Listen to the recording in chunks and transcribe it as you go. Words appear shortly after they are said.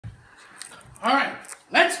Alright,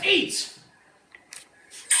 let's eat.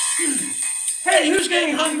 Hey, who's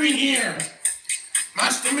getting hungry here? My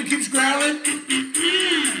stomach keeps growling.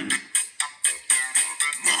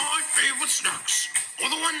 My favorite snacks are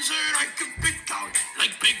the ones that I can pick out,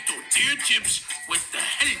 like baked tortilla chips with the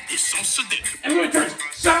healthy salsa dip. Everybody turns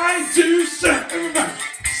side to side. Everybody,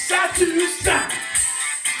 side to side.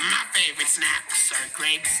 My favorite snacks are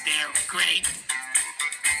grapes, they're great.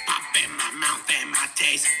 Pop in my mouth and my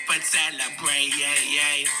taste, but celebrate,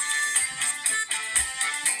 yay.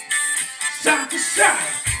 Side to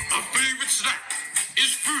side. My favorite snack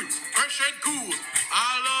is fruit, fresh and cool.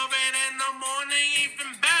 I love it in the morning, even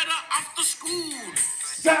better after school.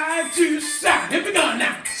 Side to side. Here we go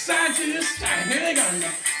now. Side to side. Here we go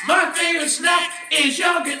now. My favorite snack is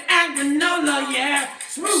yogurt and granola, yeah.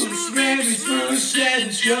 Smooth, baby, smooth, said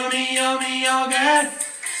it's yummy, yummy yogurt.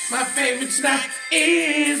 My favorite snack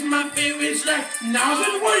is my favorite snack. Now I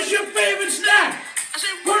said, what's your favorite snack? I said,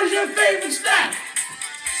 What's your favorite snack?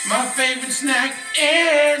 My favorite snack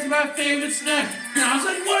is my favorite snack. Now I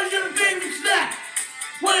said, what's your favorite snack?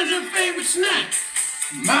 What is your favorite snack?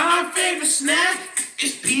 My favorite snack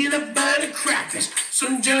is peanut butter crackers.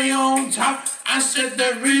 Some jelly on top. I said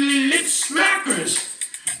they're really lit smackers.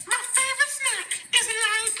 my favorite snack is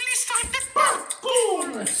lightly salted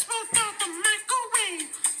Popcorn. smoked out the microwave.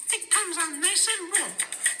 It comes out nice and raw.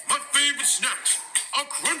 My favorite snacks are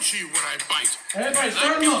crunchy when I bite. Everybody Like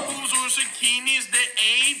start up. pickles or zucchinis, the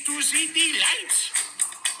A to Z delights.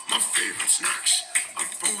 My favorite snacks are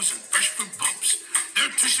frozen fresh fruit pops. They're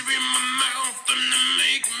twisted in my mouth and they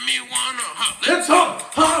make me wanna hop. Let's hop,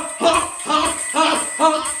 hop, hop, hop, hop,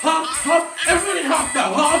 hop, hop, hop. Everybody hop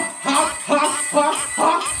now. Hop, hop, hop, hop,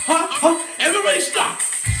 hop, hop, hop. Everybody stop.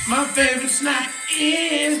 My favorite snack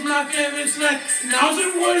is my favorite snack. Now I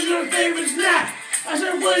said, what's your favorite snack? I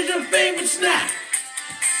said, what's your favorite snack?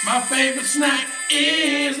 My favorite snack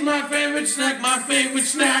is my favorite snack. My favorite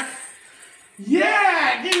snack.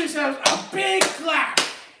 Yeah, give yourselves a big clap.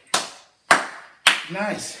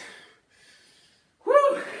 Nice.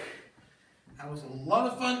 Whew. That was a lot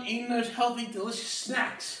of fun eating those healthy, delicious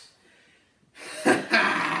snacks.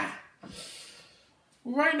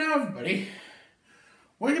 Right now, everybody,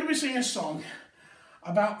 we're going to be singing a song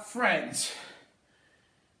about friends.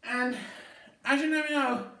 And as you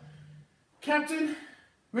know, Captain,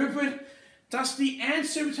 Rupert, Dusty, and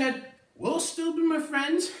Superted will still be my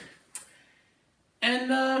friends. And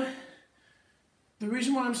the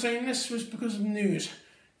reason why I'm saying this was because of the news.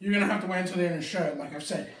 You're going to have to wait until the end of the show, like I've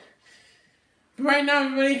said. But right now,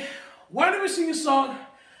 everybody, why don't we sing a song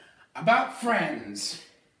about friends?